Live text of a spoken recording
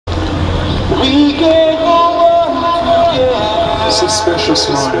Suspicious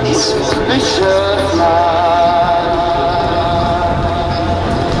minds.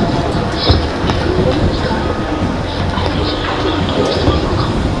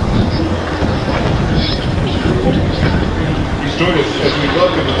 Join us as we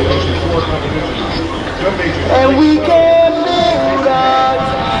welcome to the Ocean 4 competition. And we can build our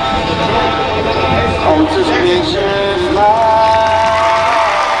on suspicious minds.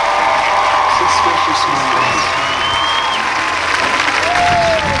 Suspicious minds.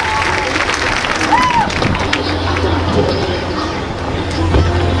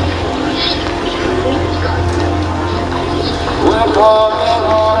 We're calling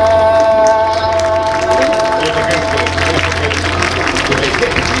on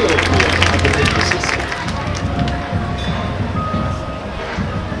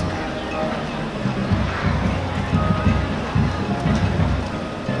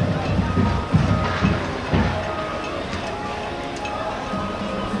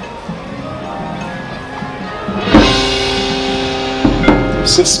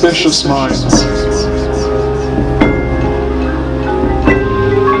Suspicious minds.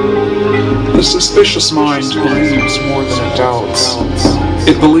 The suspicious mind believes more than it doubts.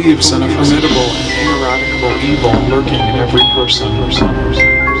 It believes in a formidable and ineradicable evil lurking in every person.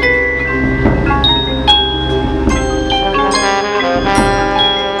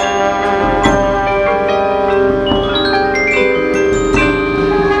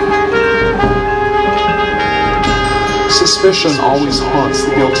 Suspicion always haunts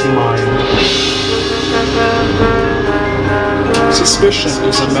the guilty mind. Suspicion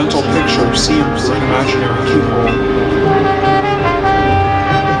is a mental picture seen through an imaginary keyhole.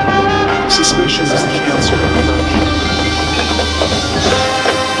 Suspicion is the cancer of friendship.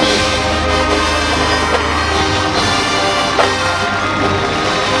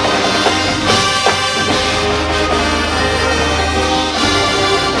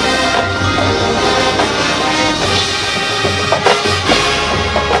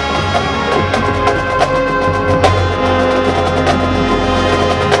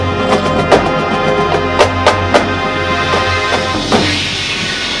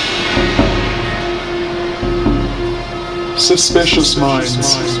 Suspicious minds.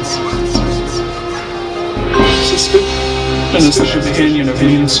 Suspicion is the companion of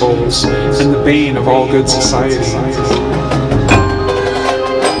mean souls and the bane of all good society.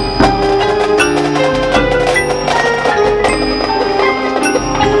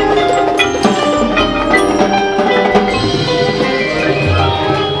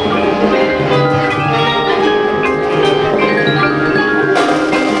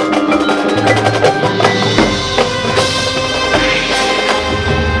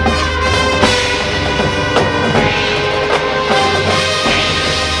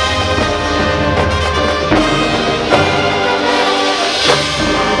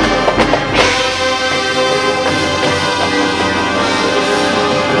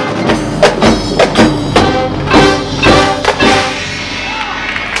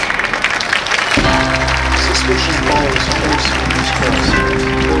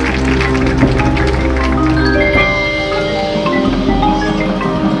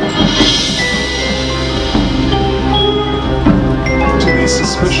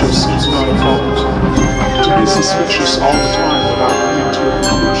 Suspicious is not a fault. To be suspicious all the time without coming to a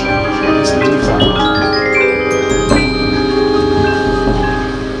conclusion is the defect.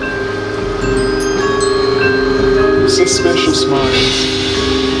 Suspicious minds.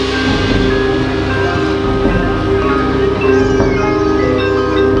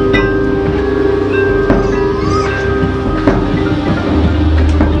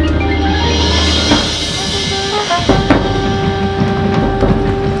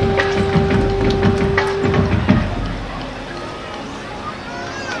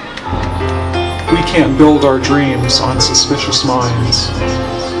 We can't build our dreams on suspicious minds.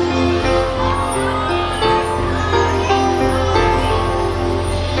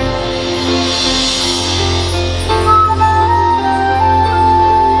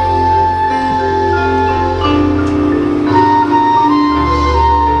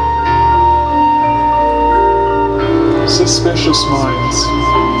 Suspicious minds.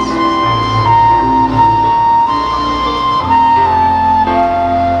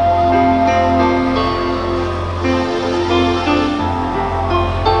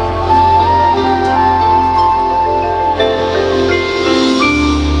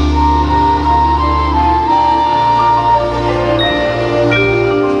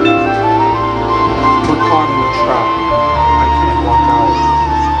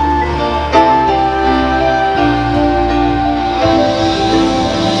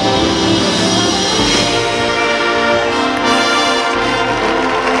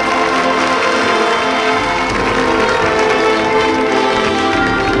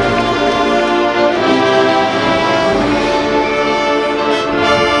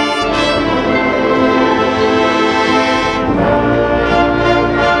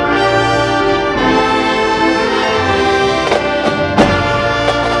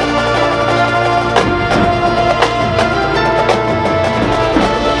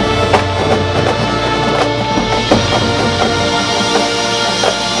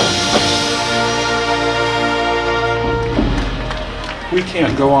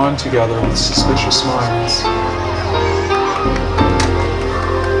 can't go on together with suspicious minds.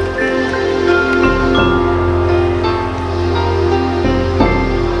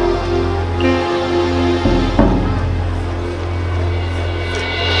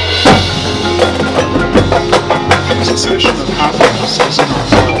 Suspicion of happiness is in our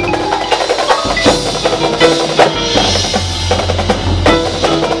blood.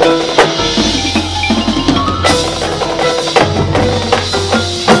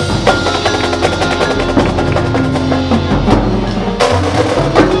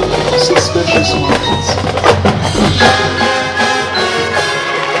 Suspicious minds.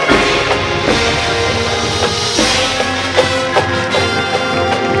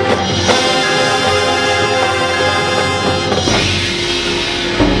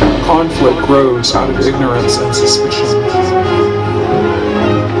 Conflict grows out of ignorance and suspicion.